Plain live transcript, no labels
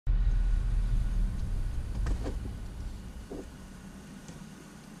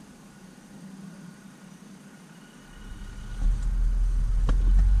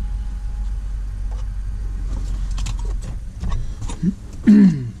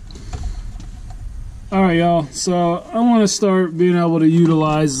Alright y'all, so I want to start being able to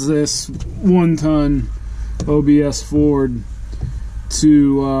utilize this 1-ton OBS Ford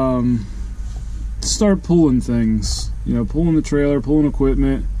to start pulling things, you know, pulling the trailer, pulling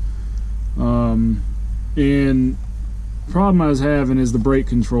equipment. And the problem I was having is the brake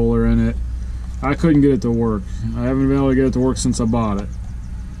controller in it. I couldn't get it to work. I haven't been able to get it to work since I bought it.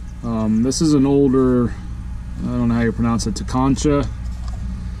 This is an older, I don't know how you pronounce it, Tekonsha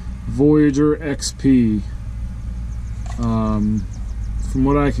Voyager XP. From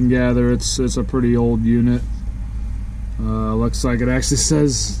what I can gather, it's a pretty old unit. Looks like it actually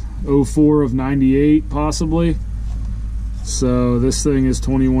says 04 of 98 possibly. So this thing is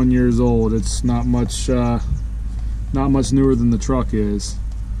 21 years old. It's not much newer than the truck is.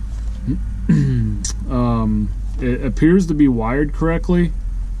 It appears to be wired correctly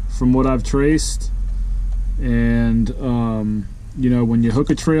from what I've traced, and you know, when you hook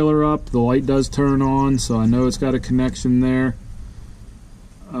a trailer up, the light does turn on, so I know it's got a connection there.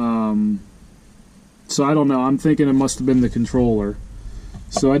 So I don't know, I'm thinking it must have been the controller.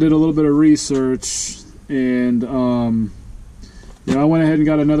 So I did a little bit of research, and you know, I went ahead and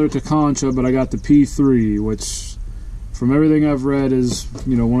got another Tekonsha, but I got the P3, which from everything I've read is,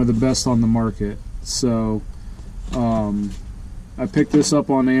 you know, one of the best on the market. So I picked this up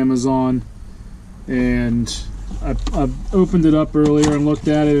on Amazon, and I've opened it up earlier and looked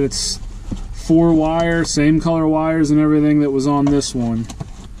at it. It's 4-wire, same color wires and everything that was on this one.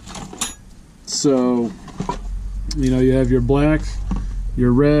 So, you know, you have your black,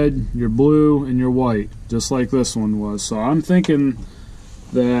 your red, your blue, and your white, just like this one was. So I'm thinking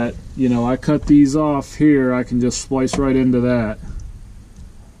that, you know, I cut these off here, I can just splice right into that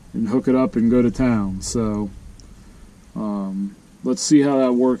and hook it up and go to town. So let's see how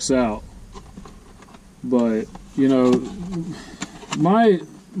that works out. But, you know, my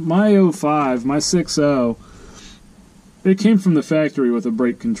 05, my 6.0, it came from the factory with a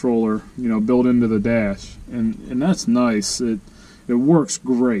brake controller, you know, built into the dash, and that's nice. It works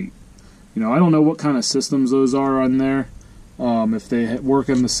great. You know, I don't know what kind of systems those are on there, if they work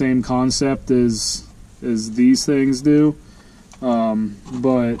in the same concept as these things do,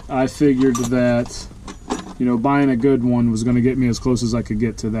 but I figured that, you know, buying a good one was going to get me as close as I could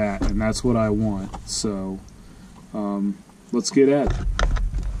get to that, and that's what I want. So let's get at it.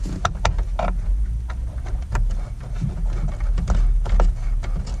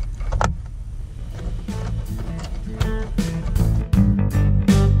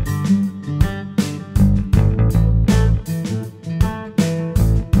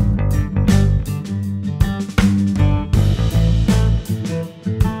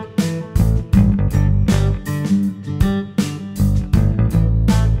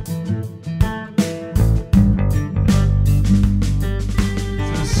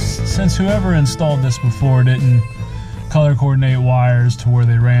 Since whoever installed this before didn't color coordinate wires to where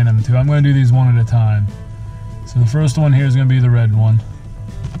they ran them to, I'm going to do these one at a time. So the first one here is going to be the red one,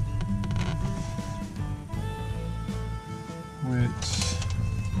 which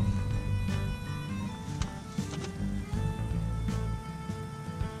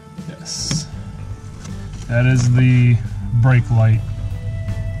yes, that is the brake light.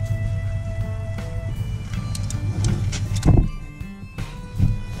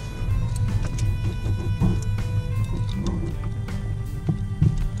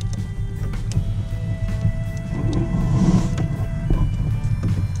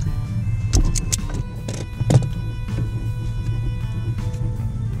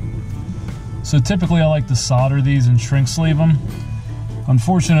 So typically I like to solder these and shrink sleeve them.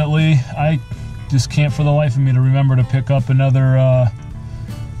 Unfortunately, I just can't for the life of me to remember to pick up another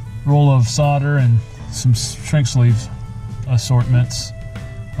roll of solder and some shrink sleeve assortments.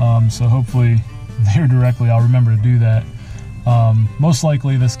 So hopefully there directly I'll remember to do that. Most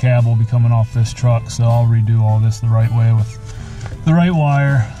likely this cab will be coming off this truck, so I'll redo all this the right way with the right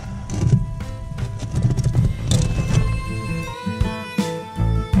wire.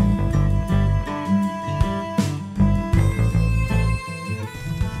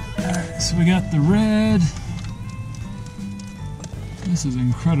 So we got the red. This is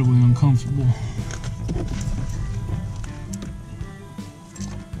incredibly uncomfortable.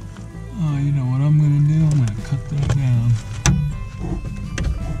 Oh, you know what I'm gonna do? I'm gonna cut that down.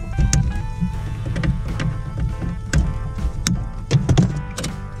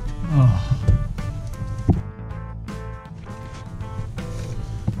 Oh.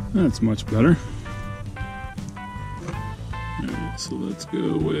 That's much better. So let's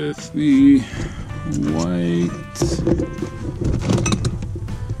go with the white,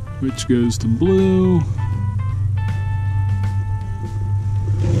 which goes to blue.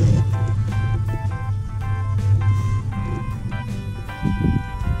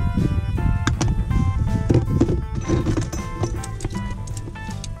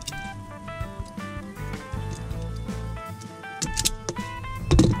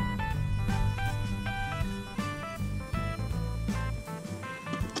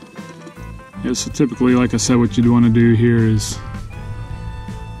 Yeah, so typically, like I said, what you'd want to do here is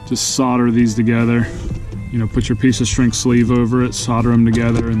just solder these together. You know, put your piece of shrink sleeve over it, solder them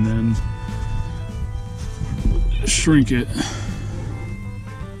together, and then shrink it.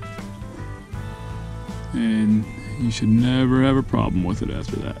 And you should never have a problem with it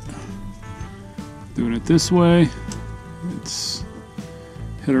after that. Doing it this way, it's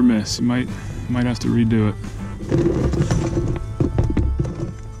hit or miss. You might have to redo it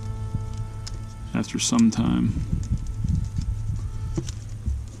after some time.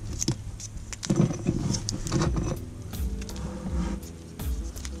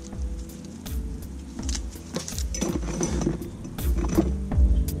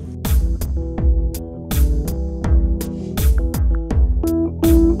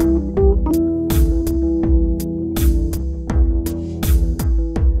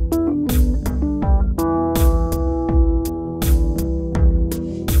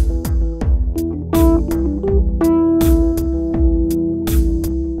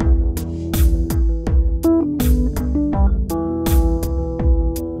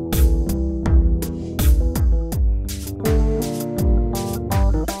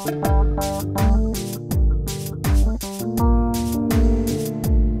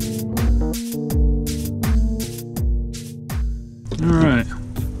 Alright,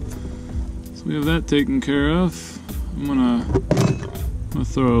 so we have that taken care of. I'm gonna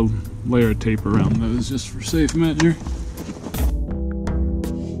throw a layer of tape around those just for safe measure.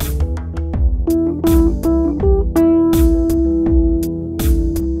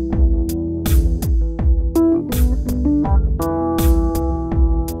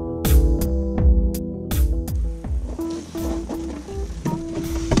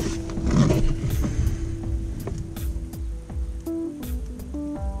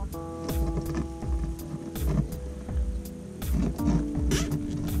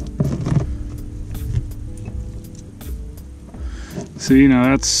 See, now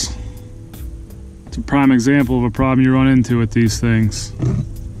that's a prime example of a problem you run into with these things.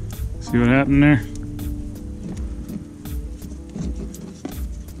 See what happened there?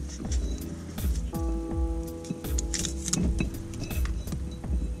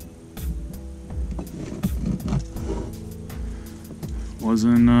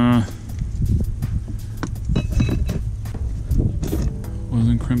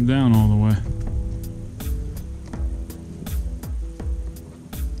 Wasn't crimped down all the way.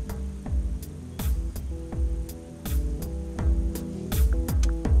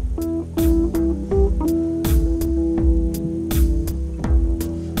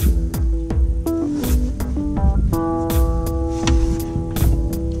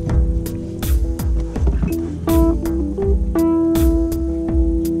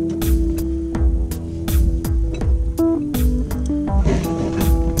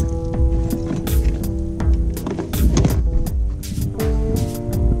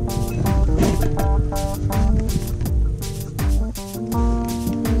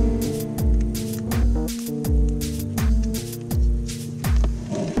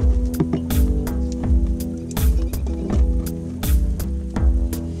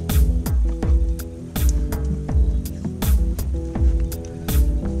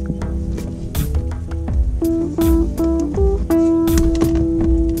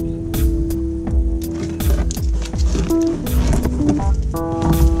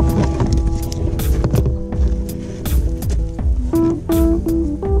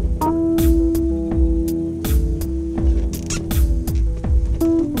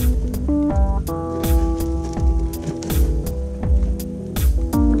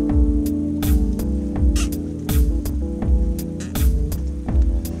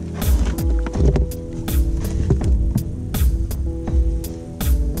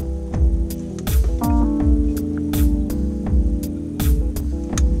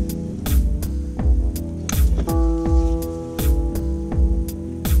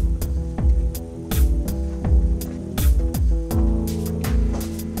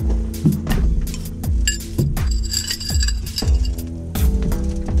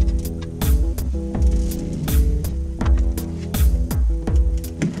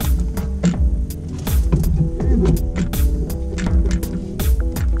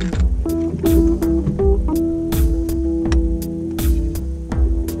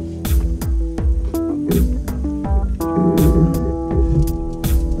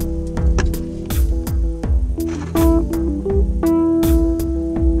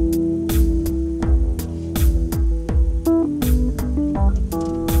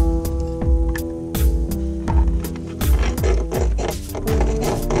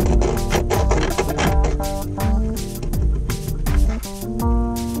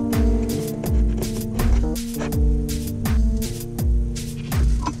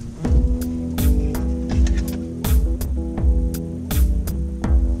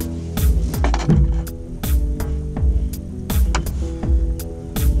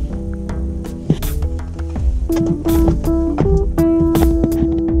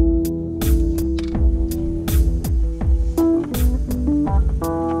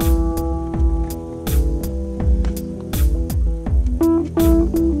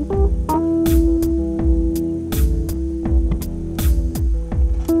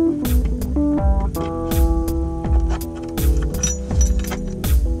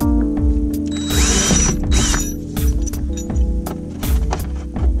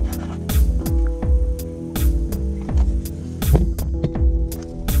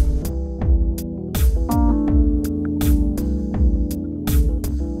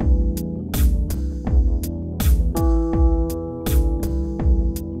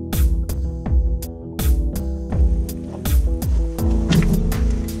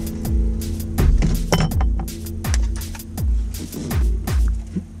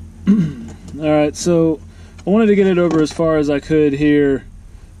 Alright, so I wanted to get it over as far as I could here,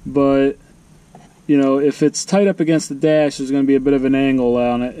 but you know, if it's tight up against the dash, there's going to be a bit of an angle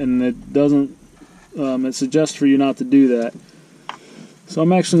on it, and it doesn't, it suggests for you not to do that. So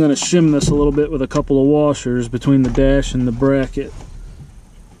I'm actually going to shim this a little bit with a couple of washers between the dash and the bracket.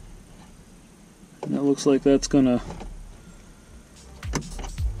 And it looks like that's going to,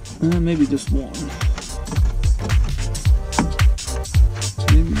 maybe just one.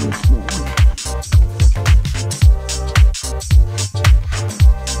 Maybe just one.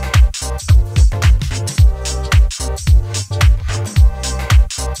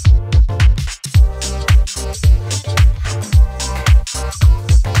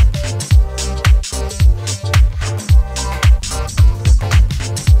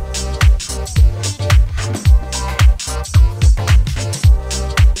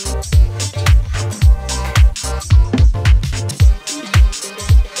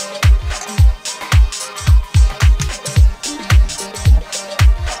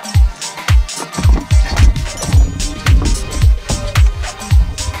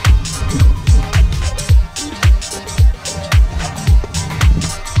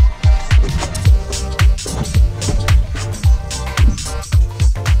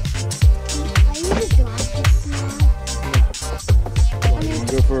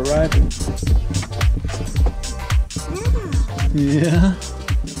 For a ride? Yeah.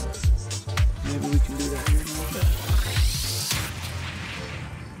 Maybe we can do that here in a little bit.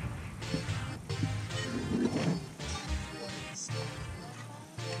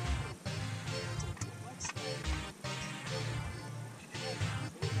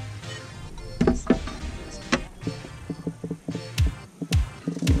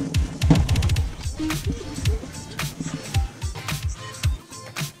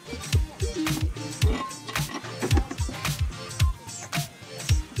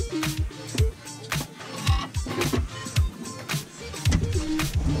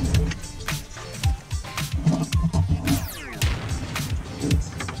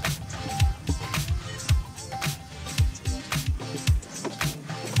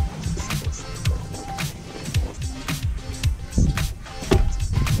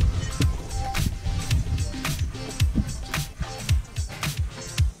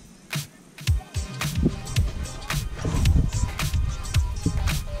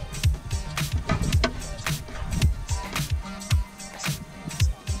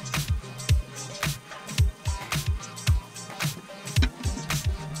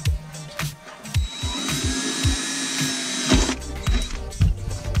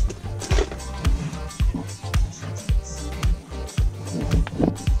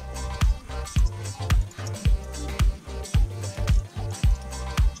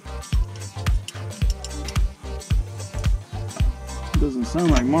 Doesn't sound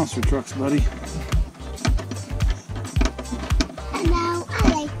like monster trucks, buddy. No, I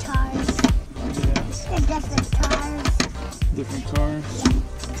like cars. Yeah. They're different cars. Different cars.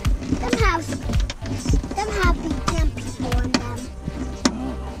 Them have big damn people in them.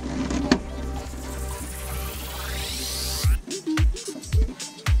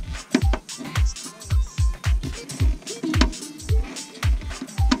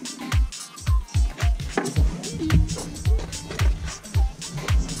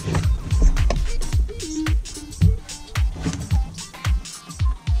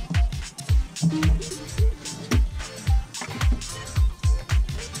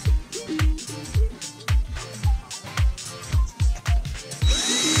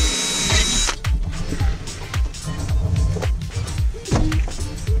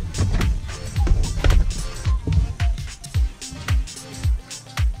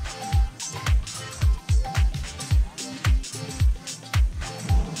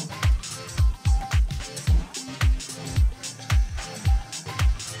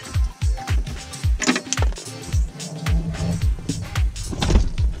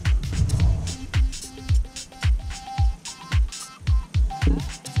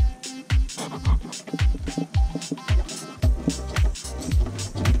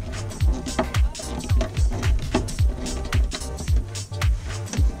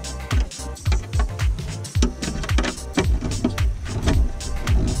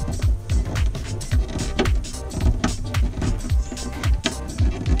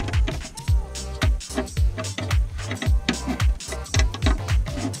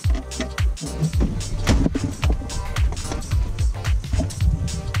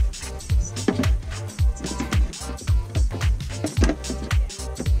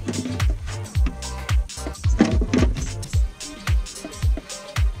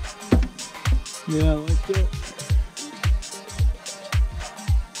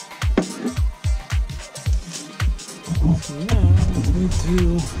 Now, we need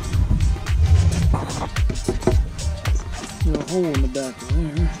to get a hole in the back of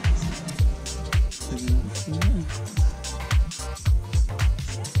there. Big enough for that.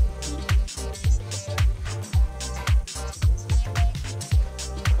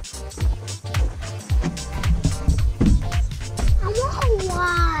 I want a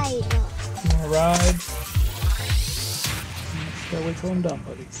ride. You want to ride? Gotta wait till I'm done,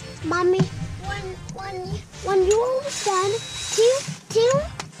 buddy. Mommy, when you almost done,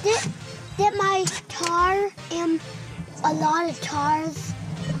 did my tar and a lot of tars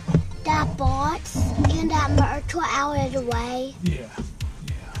that bought and that merch were out of the way? Yeah.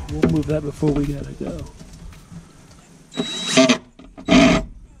 We'll move that before we gotta go.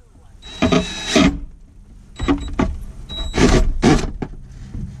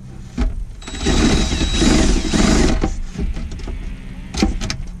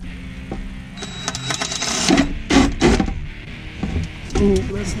 Oh,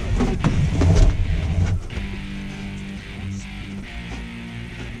 that's not good.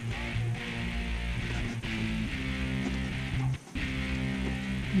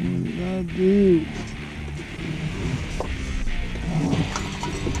 What did I do?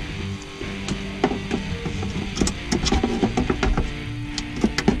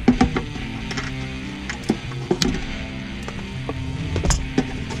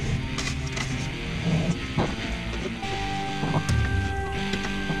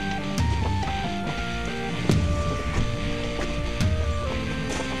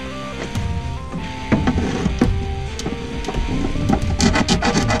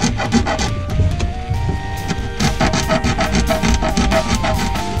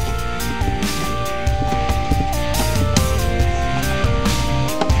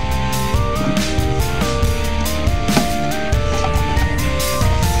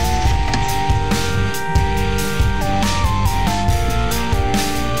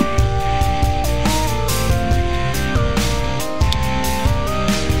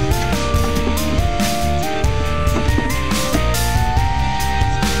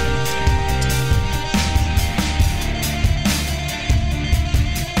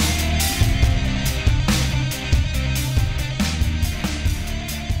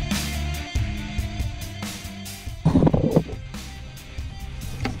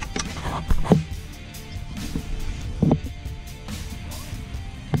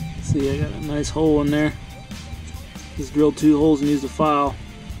 See, I got a nice hole in there. Just drilled 2 holes and used a file.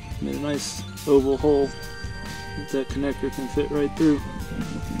 Made a nice oval hole that connector can fit right through.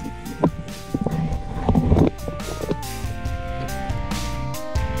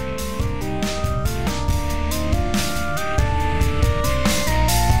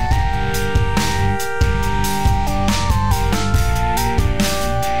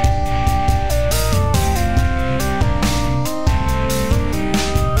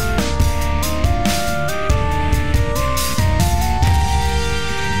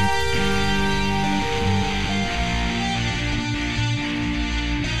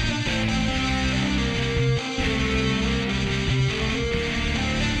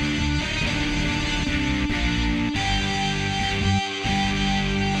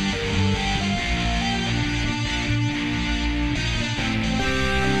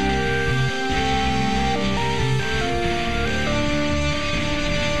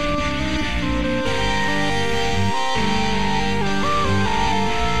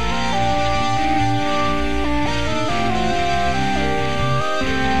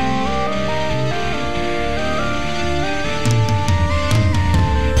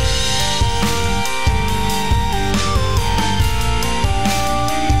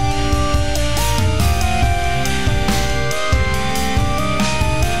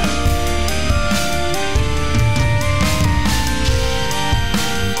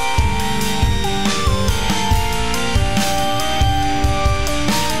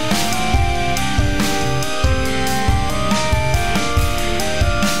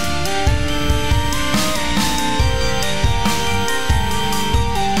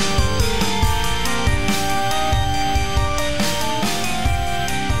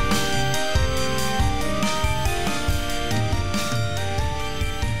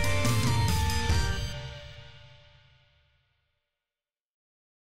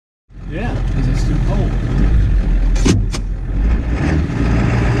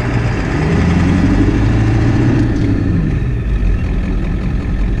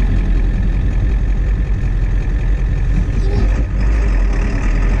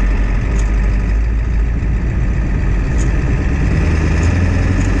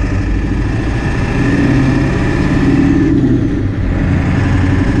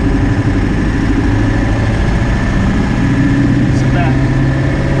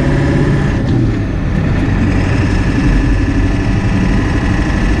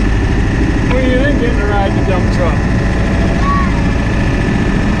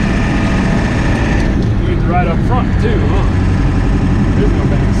 up front too, huh? There's no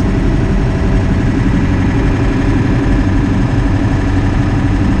back seat.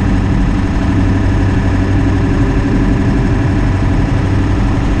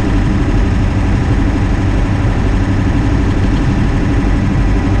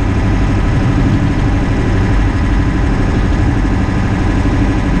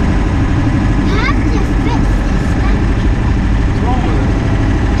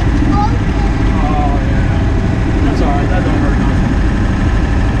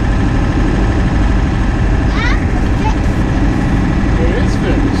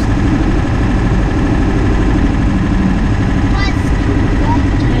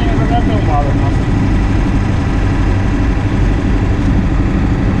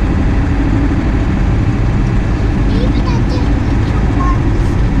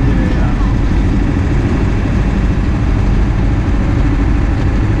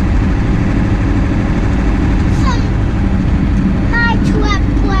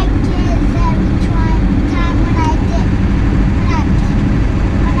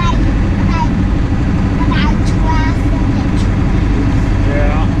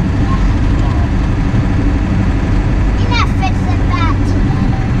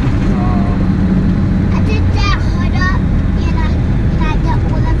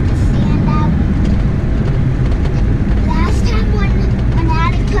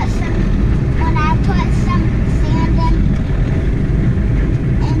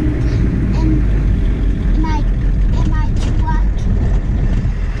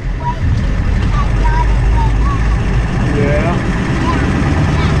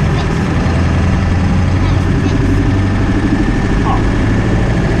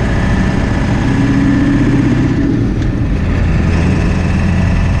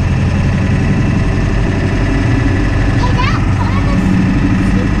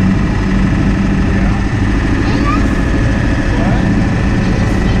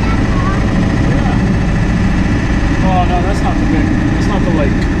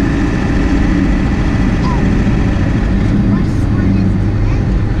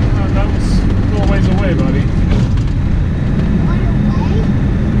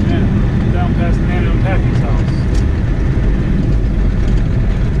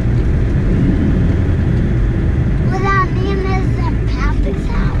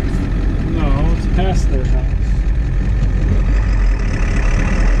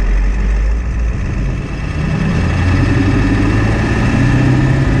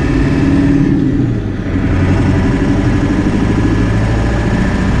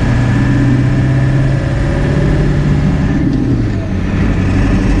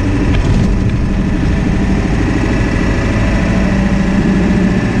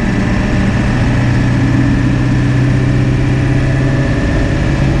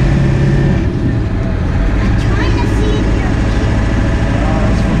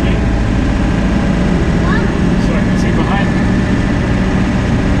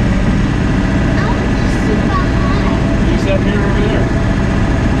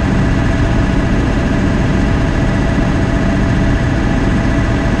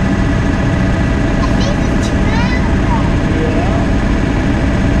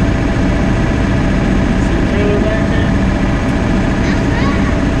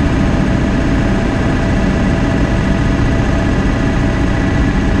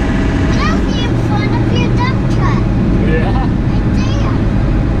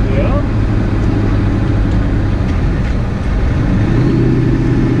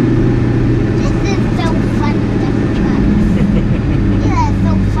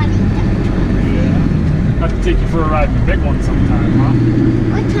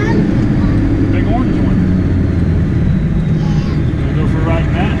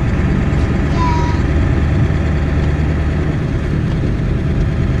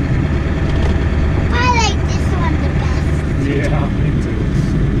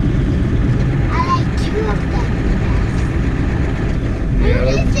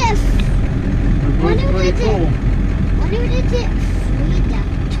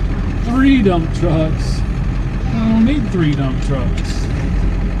 Three dump trucks. I don't need 3 dump trucks.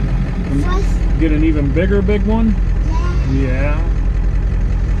 Get an even bigger big one? Yeah.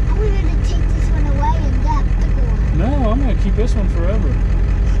 I'm going to take this one away and that big one. No, I'm going to keep this one forever.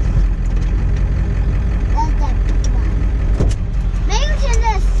 That's that big one. Maybe to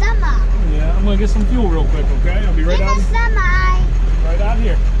the semi. Yeah, I'm going to get some fuel real quick, okay? I'll be right out. In a semi. Right out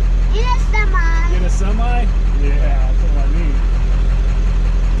here. In a semi. In a semi? Yeah, that's what I need.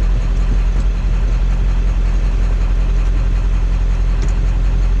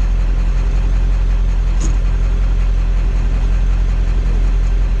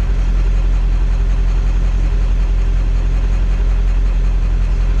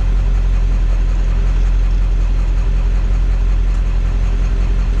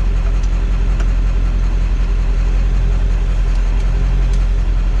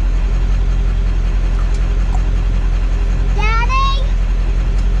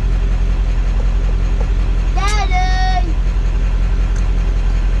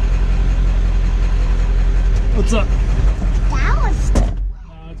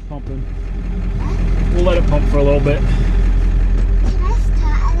 pump for a little bit. Can I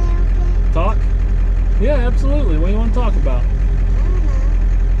start a little bit? Talk? Yeah, absolutely. What do you want to talk about? I don't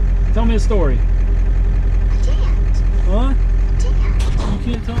know. Tell me a story. I can't. Huh? I can't.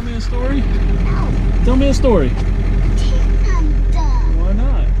 You can't tell me a story? No. Tell me a story. I can't. Why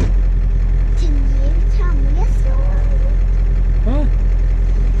not? Can you tell me a story? Huh?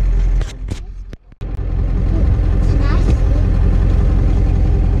 Can I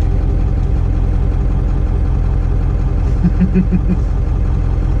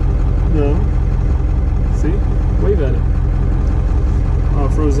No. See? Wave at it. Oh,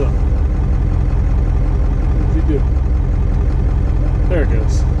 it froze up. What did you do? There it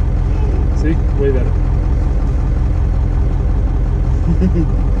goes. See? Wave at it.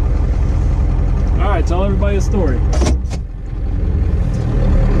 Alright, tell everybody a story.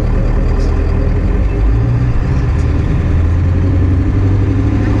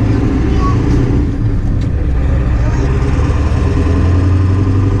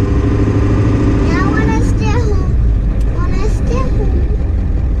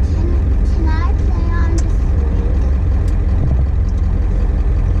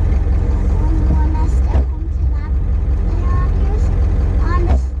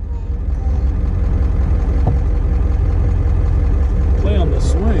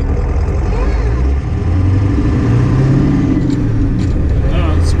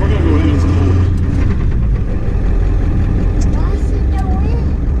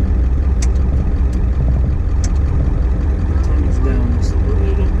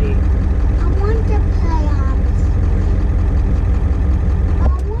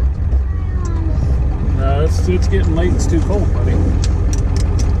 It's getting late, it's too cold, buddy.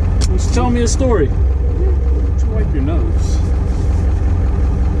 Just tell me a story. Just wipe your nose.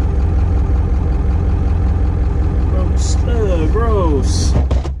 Gross. Gross.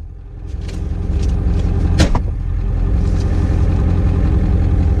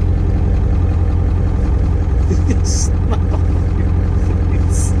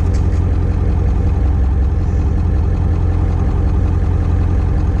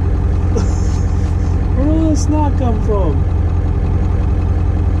 Snot come from?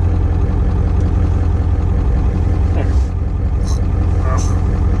 There.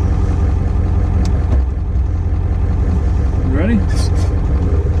 You ready?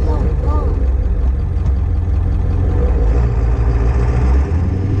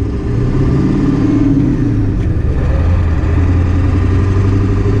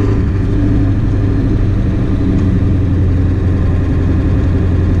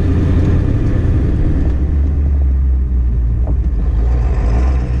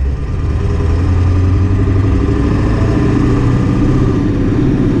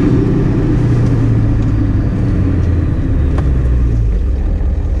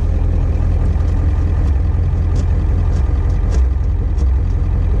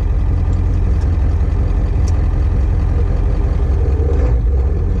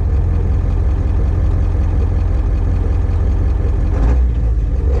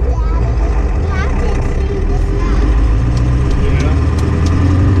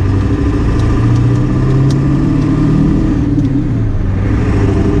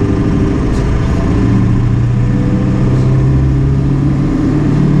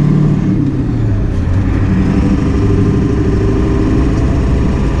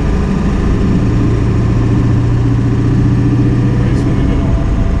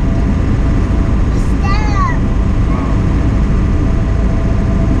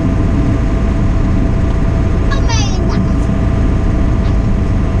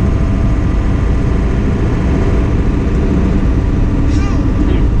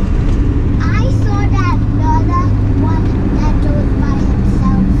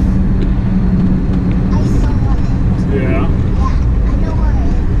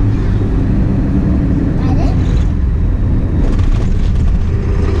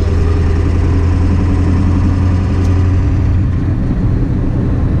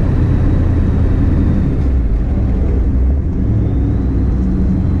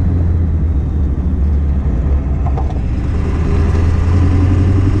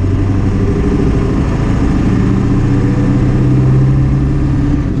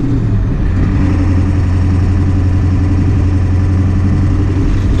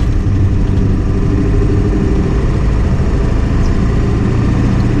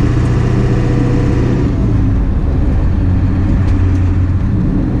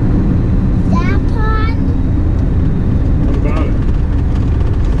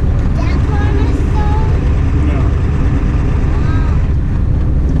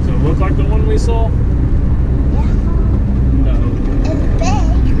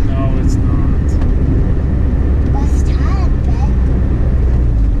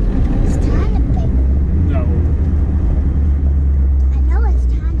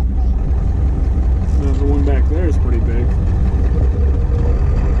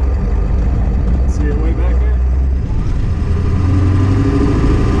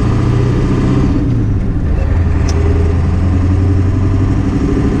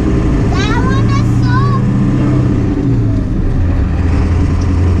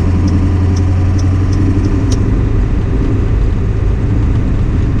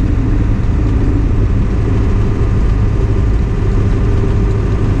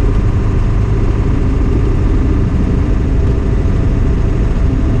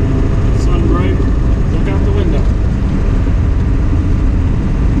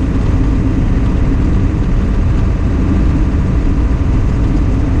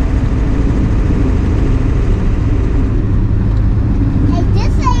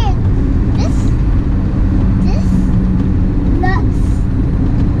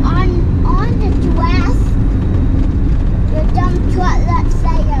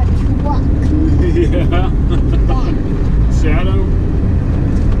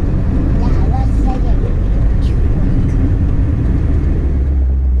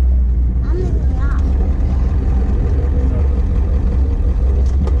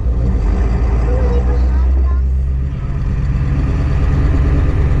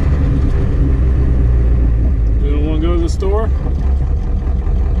 store? No.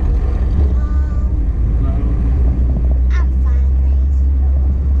 I'm fine,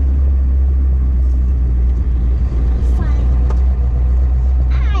 fine.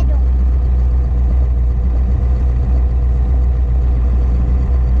 I don't.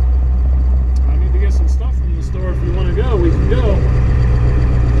 I need to get some stuff from the store. If you want to go, we can go.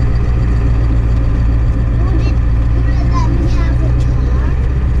 Would it let me have a car?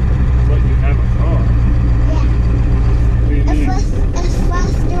 But you have a car. Yeah. What do you If mean? I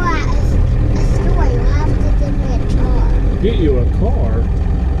do at a store, you have to give me a car. Get you a car?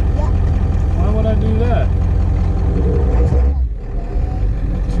 Yeah. Why would I do that?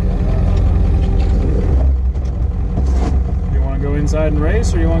 You want to go inside and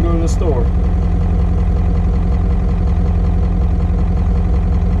race, or you want to go to the store?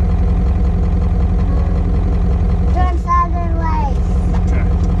 Go inside and race. Okay.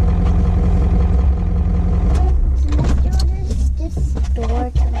 Can I do this store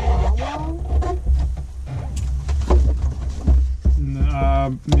tomorrow?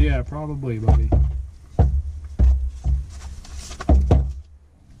 Yeah, probably, buddy.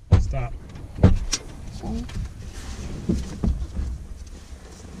 Stop.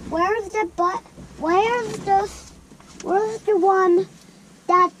 Where's the one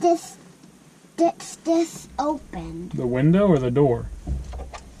that this opened? The window or the door?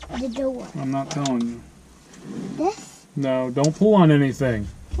 The door. I'm not telling you. This? No, don't pull on anything.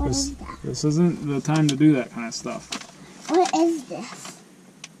 What This, is that? this isn't the time to do that kind of stuff. What is this?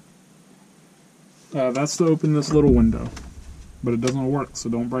 That's to open this little window. But it doesn't work, so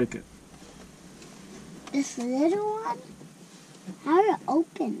don't break it. This little one? How to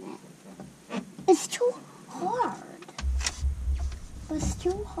open it? It's too hard. It's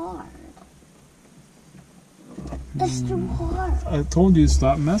too hard. It's too hard. I told you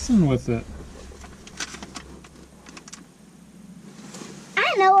stop messing with it.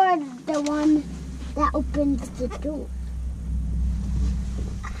 I know where the one that opens the door.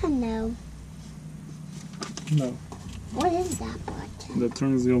 I know. No. What is that button? That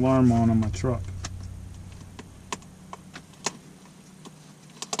turns the alarm on my truck.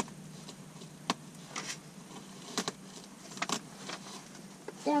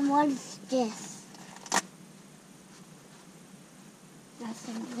 Then what is this?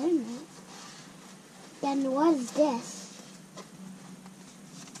 Nothing in it. Then what is this?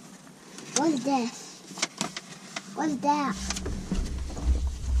 What's this? What's that?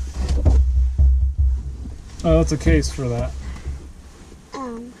 Oh, that's a case for that.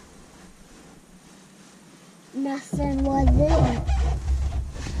 Nothing was in it.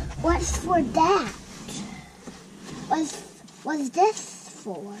 What's for that? What's this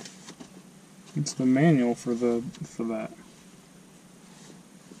for? It's the manual for that.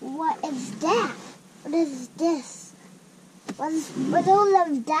 What is that? What is this? What all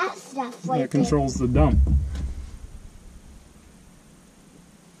of that stuff right That controls the dump.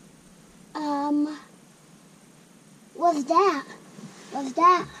 What's that? What's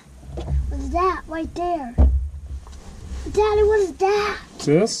that? What's that right there? Daddy, what is that?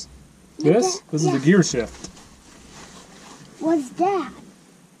 This? This? This is the gear shift. What's that?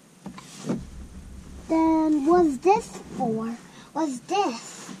 Then what's this for? What's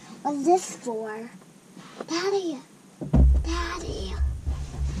this? What's this for? Daddy. Daddy.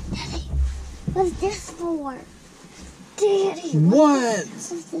 Daddy. What's this for? Daddy. What? What's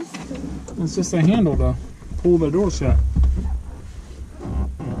this for? It's just a handle to pull the door shut.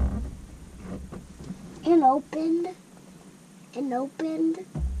 And opened. And opened.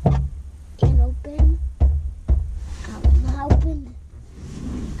 And opened. Opened.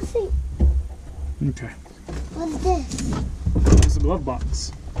 See. Okay. What's this? It's a glove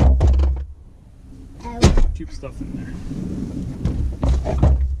box. Ow. Keep stuff in there.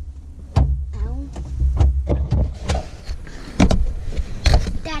 Ow.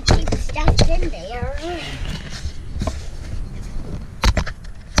 That keeps stuff in there.